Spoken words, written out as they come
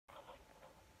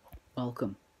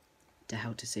Welcome to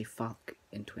how to say fuck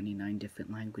in 29 different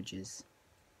languages.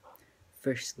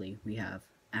 Firstly, we have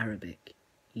Arabic,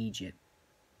 Egypt.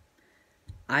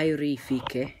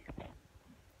 Ayrifike,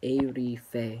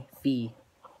 Ayrifike.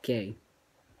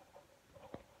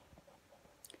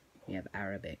 We have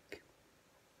Arabic.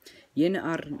 Yin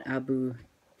arn abu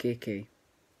keke.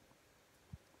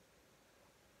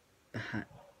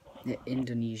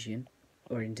 Indonesian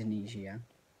or Indonesia.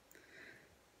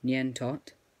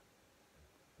 Nyentot.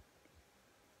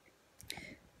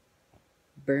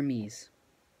 Burmese.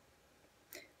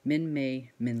 Minmay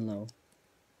Minlo.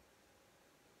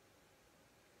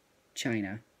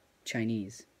 China,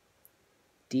 Chinese.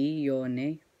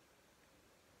 Dione.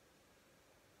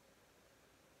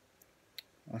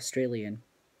 Australian.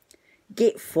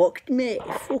 Get fucked, mate.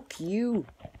 Fuck you.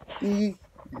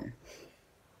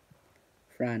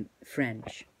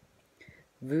 French.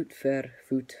 Voet ver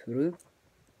voetru.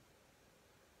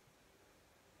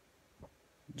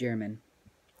 German.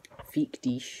 Fick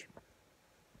dich.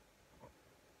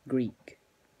 Greek.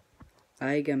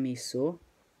 Aigamiso.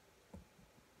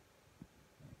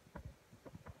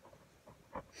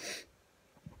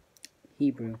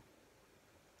 Hebrew.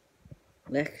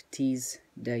 Lech tis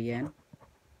dayen.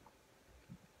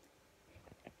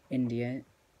 India.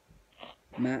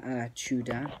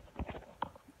 Ma'achuda.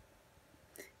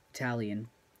 Italian.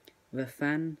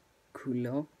 Vafan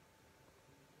culo.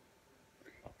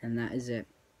 And that is it.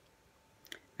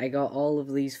 I got all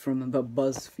of these from a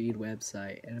BuzzFeed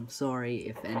website, and I'm sorry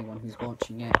if anyone who's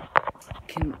watching it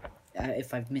can,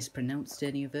 if I've mispronounced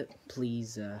any of it,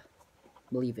 please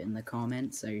leave it in the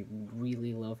comments. I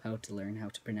really love how to learn how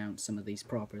to pronounce some of these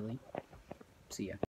properly. See ya.